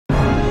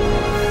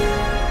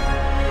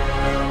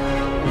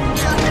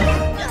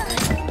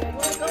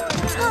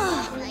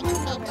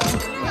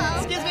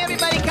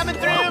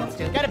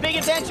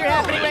adventure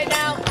happening right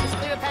now. Just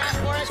clear a path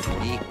for us.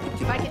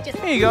 If I could just...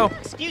 Here you go.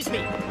 Excuse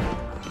me.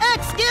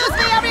 Excuse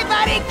me,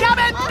 everybody!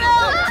 Coming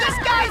through! This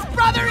guy's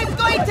brother is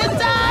going to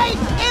die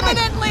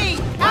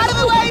imminently! Out of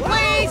the way,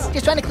 please!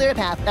 Just trying to clear a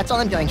path. That's all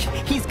I'm doing.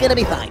 He's gonna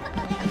be fine.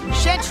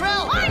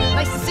 Chantrell!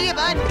 Nice to see you,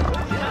 bud.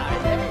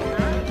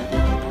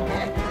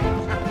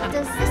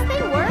 Does this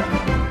thing work?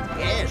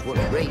 Yes,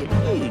 well, great.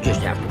 You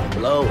just have to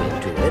blow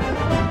into it.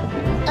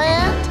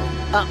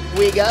 And up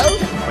we go.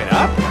 Wait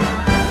up.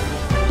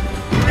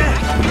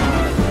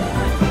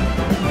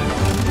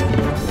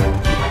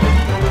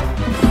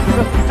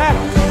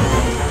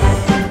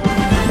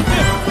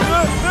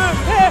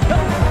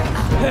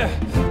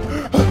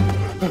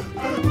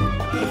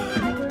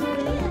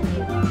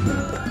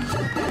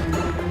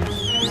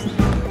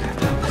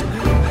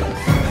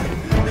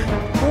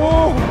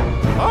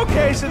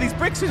 Okay, so these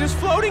bricks are just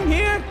floating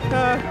here?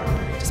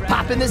 Just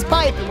pop in this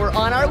pipe and we're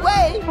on our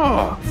way.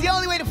 Oh. It's the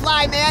only way to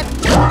fly, man.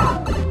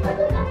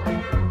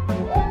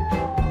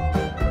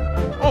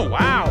 Oh,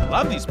 wow.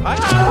 Love these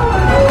pipes.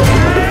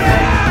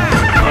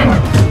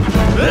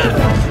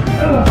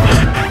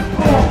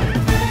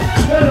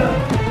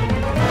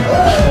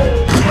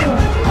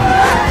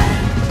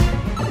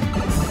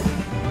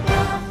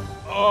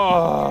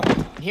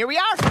 Here we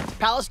are.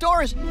 Palace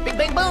doors. Big,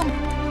 big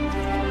boom.